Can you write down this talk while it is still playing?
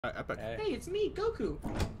Epic. Hey, it's me, Goku.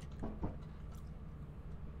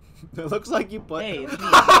 It looks like you put Hey, it's me.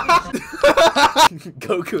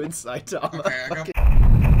 Goku and Saitama. Okay, I got...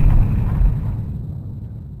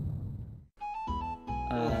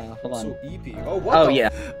 Hold on. So EP. Oh, what? Oh, the yeah.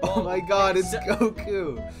 Oh my God, it's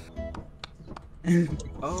Goku.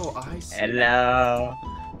 Oh, I see. Hello.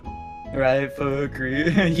 Right foot creep.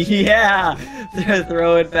 Yeah.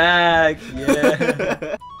 Throw it back.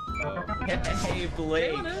 Yeah. Hey,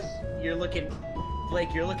 Blake. You're looking.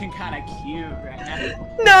 Blake, you're looking kind of cute right now.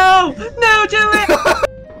 No! No, do it!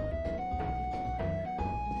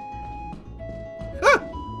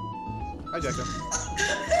 Hi, Jacob.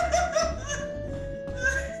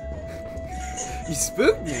 You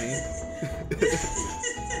spooked me.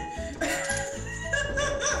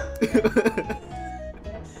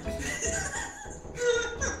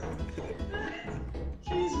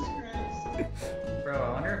 Jesus Christ. Bro, I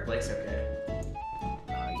wonder if Blake's okay.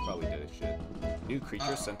 He probably did his shit. New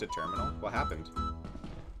creature sent to terminal? What happened?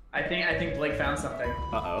 I think Blake found something.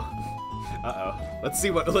 Uh-oh. Uh-oh. Let's see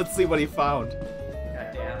what he found.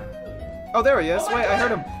 Goddamn. Oh, there he is. Oh my Wait, I God.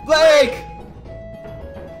 heard him. Blake!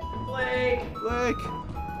 Blake! Blake!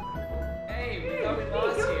 Hey, we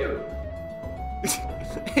lost you.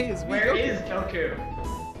 Hey, it's me, Where Goku. is Goku?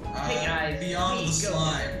 Hey guys, beyond me, the Goku.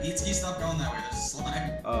 slime. Itsuki, stop going that way. There's a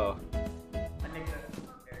slime. Oh.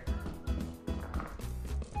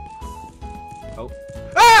 Oh.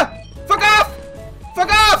 Ah! Fuck off! Fuck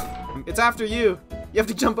off! It's after you. You have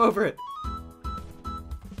to jump over it.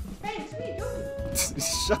 Hey, it's me,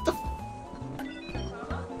 Goku. Shut the f.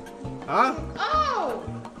 Huh? Oh!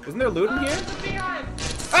 Isn't there loot in here? There's a beehive.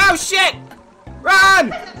 Oh shit! Run!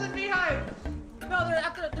 There's a beehive. No, they're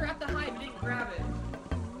at the hive. You didn't grab it.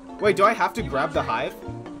 Wait, do I have to grab the hive?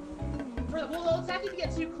 Well, it's actually if you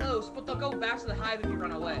get too close, but they'll go back to the hive if you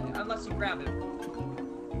run away, unless you grab it.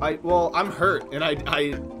 Well, I'm hurt, and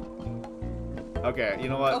I. Okay, you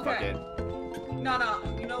know what? Okay. Fuck it. No,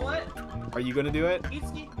 you know what? Are you gonna do it?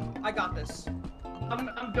 Itsuki, I got this. I'm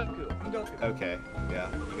Goku. I'm Goku. Okay, yeah,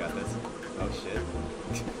 you got this. Oh shit.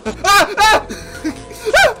 Ah! Ah!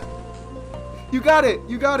 Ah! You got it!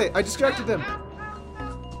 You got it! I distracted them.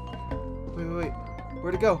 Wait.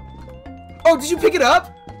 Where'd it go? Oh, did you pick it up?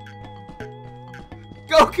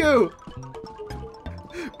 Goku!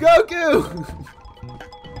 Goku!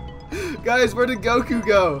 Guys, where did Goku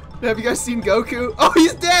go? Have you guys seen Goku? Oh,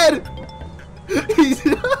 he's dead! Is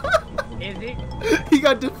he? He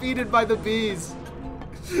got defeated by the bees.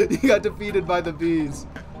 He got defeated by the bees.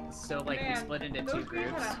 So like we split into two Those bees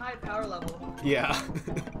groups. had a high power level. Yeah.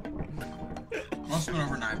 Must have been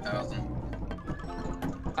over 9,000.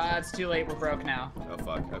 It's too late. We're broke now. Oh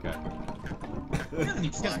fuck. Okay.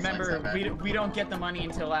 Because remember, we don't get the money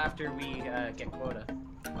until after we get quota.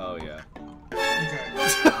 Oh yeah. Okay.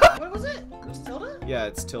 What was it? It was Tilda? Yeah,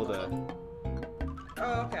 it's Tilda.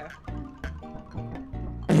 Oh, okay.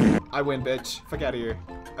 I win, bitch. Fuck out of here.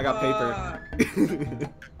 I got paper.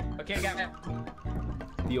 Okay, got it.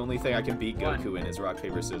 The only thing I can beat Goku in is rock,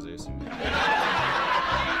 paper, scissors.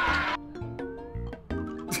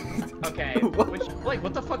 Okay. Blake,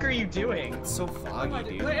 what the fuck are you doing? It's so foggy,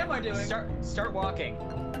 dude. What am I doing? Start walking.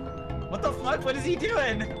 What the fuck? What is he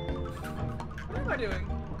doing? What am I doing?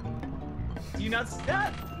 Do you not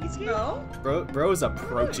stop? He's here. No. Bro's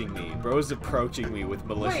approaching me. Bro's approaching me with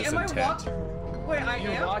malicious Wait, intent. Wait,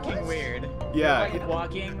 You're walking what? weird. Yeah. You're like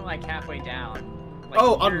walking like halfway down. Like,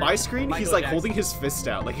 Oh, on you're my screen, he's Michael like Jackson. holding his fist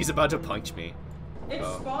out, like he's about to punch me. It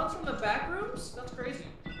Oh. spawns from the back rooms? That's crazy.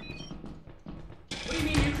 What do you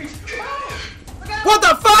mean you increase? Oh! Look out! What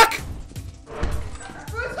the fuck?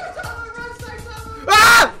 Run, Saitama! Run, Saitama!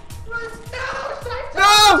 Ah! Run! No! No!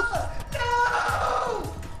 Saitama!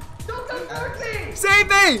 No! Don't come towards me! Save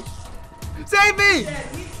me! Save me! He's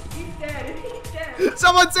dead. He's dead. He's dead.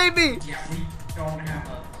 Someone save me! Yeah, we don't have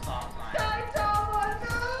a stop sign. Saitama,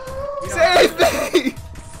 no! Save me!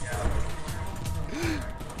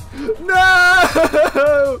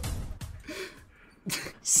 No!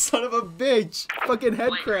 Son of a bitch! Fucking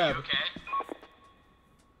head crab.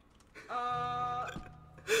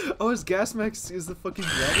 Oh, his gas max is the fucking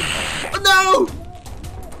dragon. Oh, no!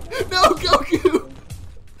 No, Goku!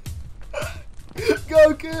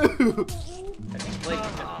 Goku! I think Blake.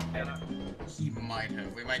 He might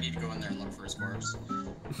have. We might need to go in there and look for his corpse.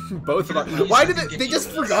 Both of them. Why did they just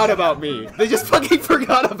forgot about me? They just fucking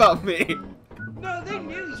forgot about me. No, they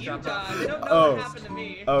knew you died. They don't know Oh. what happened to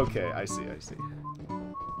me. Okay, I see.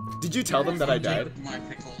 Did you tell them that I died? My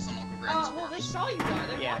pickles and Uncle Greg's Well, they corpse. saw you die.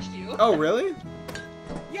 They Yeah. watched you. Oh, really?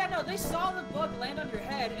 Yeah, no, they saw the bug land on your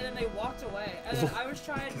head, and then they walked away. And then I was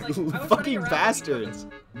trying, like, I was Fucking bastards.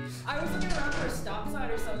 I was looking around for a stop sign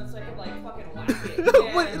or something so I could, like, fucking whack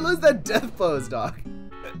it. What was that death pose, dog?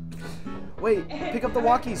 Wait, pick up the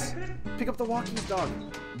walkies. Pick up the walkies, dog.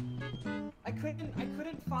 I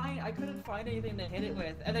couldn't find anything to hit it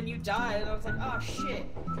with, and then you died, and I was like, oh shit.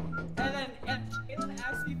 And Caitlin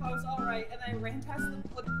asked me if I was alright, and I ran past the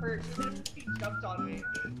flip perch, and then he jumped on me.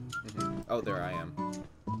 Oh, there I am.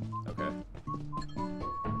 Okay.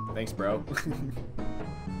 Thanks, bro.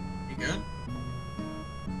 You good?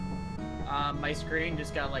 My screen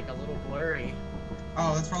just got like a little blurry.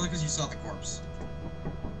 Oh, that's probably because you saw the corpse.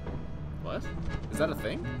 What? Is that a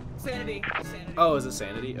thing? Sanity. Oh, is it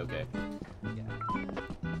sanity? Okay. Yeah.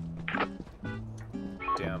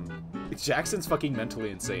 Damn. Jackson's fucking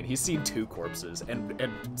mentally insane. He's seen 2 corpses and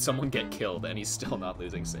someone get killed, and he's still not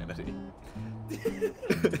losing sanity. I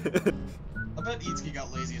bet Itsuki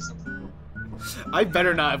got laziest employee. I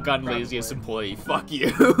better not have gotten Probably. laziest employee. Fuck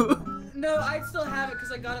you. No, I still have it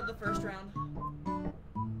because I got it the first round.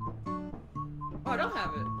 Oh, I don't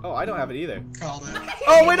have it. Oh, I don't have it either. Called it.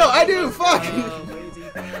 Oh, wait, no, I do! Fuck!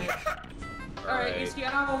 Alright, Itsuki,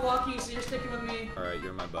 I don't have a walkie, so you're sticking with me. Alright,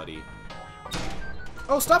 you're my buddy.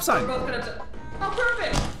 Oh, stop sign! We're both gonna oh,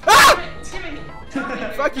 perfect! Ah! Give me. Jump in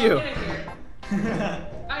here. Fuck you. Get in here.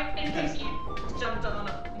 In case you jumped on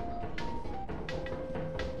it.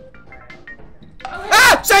 Oh, hey.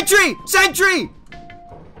 Ah! Sentry! Sentry!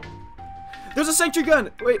 There's a sentry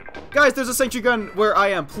gun! Wait, guys, there's a sentry gun where I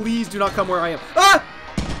am. Please do not come where I am. Ah!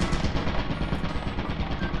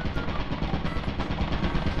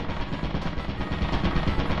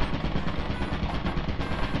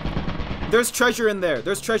 There's treasure in there.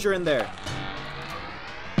 There's treasure in there.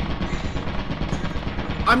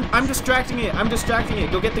 I'm distracting it. I'm distracting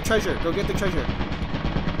it. Go get the treasure. Go get the treasure.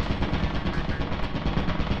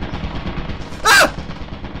 Ah!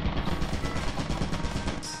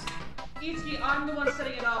 Itsuki, I'm the one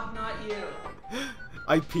setting it off, not you.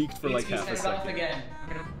 I peeked for like Itsuki, half a set it off second. again.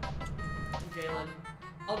 Jalen.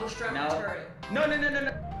 I'll distract No. the turret. No.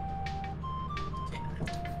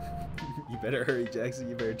 You better hurry, Jackson.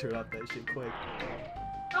 You better turn off that shit quick.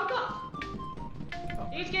 Oh, God.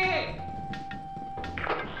 Itsuki!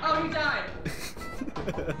 Oh, he died.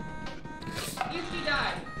 Itsuki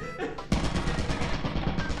died.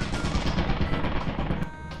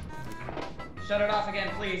 Shut it off again,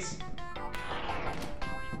 please.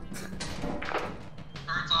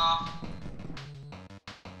 Turns off.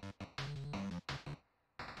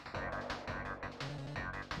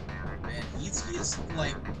 Man, Itsuki is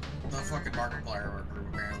like the fucking Markiplier of our group,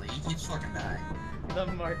 apparently. He keeps fucking dying. The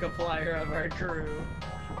Markiplier of our crew.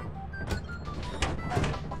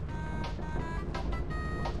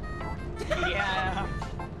 Yeah.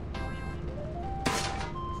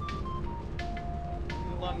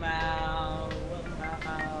 Lamau,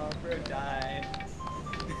 bro died.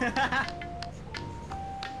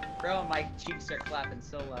 Bro, my cheeks are clapping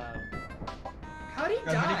so loud. How'd he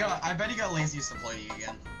die? I bet he got laziest employee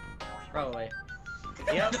again. Probably.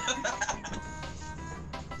 Yep.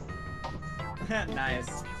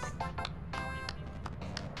 Nice.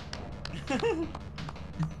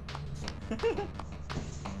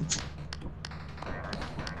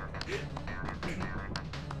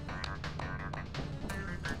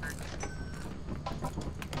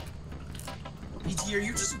 BT, are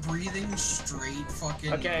you just breathing straight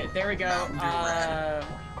fucking... Okay, there we go. Mountain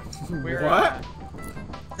Dew We're, What?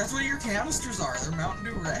 That's what your canisters are. They're Mountain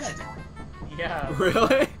Dew Red. Yeah.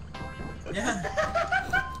 Really? Yeah.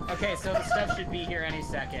 Okay, so the stuff should be here any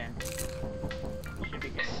second. Should be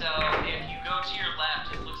good. So, if you go to your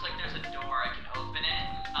left, it looks like there's a door. I can open it.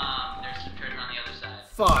 There's some treasure on the other side.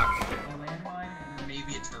 Fuck. A landmine and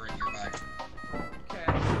maybe a turret nearby. Okay.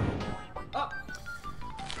 Oh!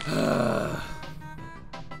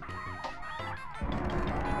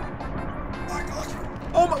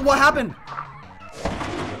 Oh my, what happened?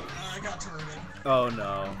 I got turreted. Oh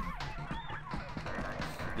no.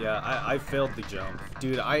 Yeah, I failed the jump.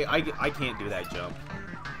 Dude, I can't do that jump.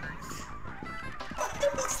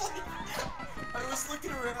 I was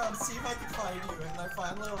looking around to see if I could find you, and I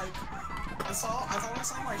finally, like, I thought I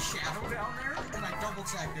saw my shadow down there, and I double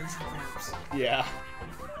checked, there's your corpse. Yeah.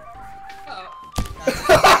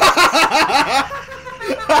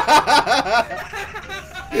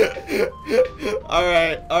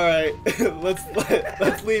 Alright.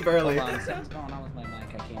 Let's leave early. Hold on, something's going on with my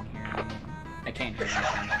mic. I can't hear anything. I can't hear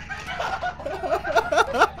anything.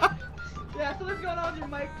 Yeah, something's going on with your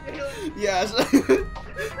mic, Jalen. Yes.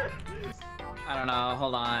 I don't know,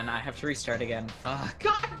 hold on. I have to restart again. Fuck.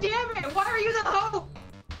 God damn it! Why are you the host?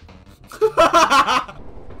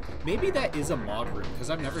 Maybe that is a mod room, because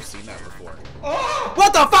I've never seen that before. Oh!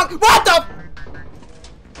 What the fuck? What the?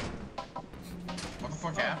 What the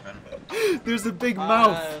fuck happened? There's a big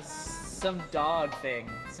mouth. Some dog thing.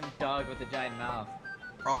 Some dog with a giant mouth.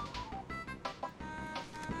 Oh.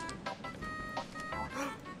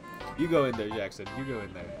 You go in there, Jackson. You go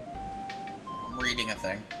in there. I'm reading a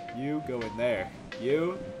thing. You go in there.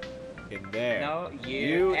 You in there. No,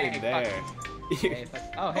 You hey, in there. Hey,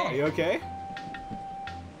 oh, Are hey. you okay?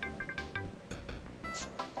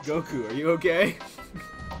 Goku, are you okay?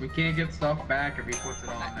 We can't get stuff back if he puts it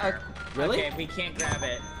on there. Really? Okay, we can't grab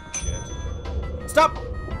it. Shit. Stop!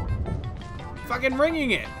 Fucking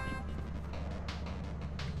ringing it!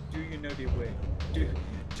 Do you know the way? Do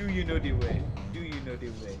you know the way? Do you know the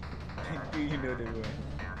way? Do you know the way?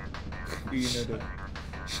 Do you know the way?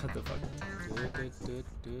 Shut the fuck up.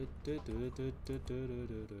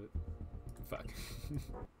 Fuck.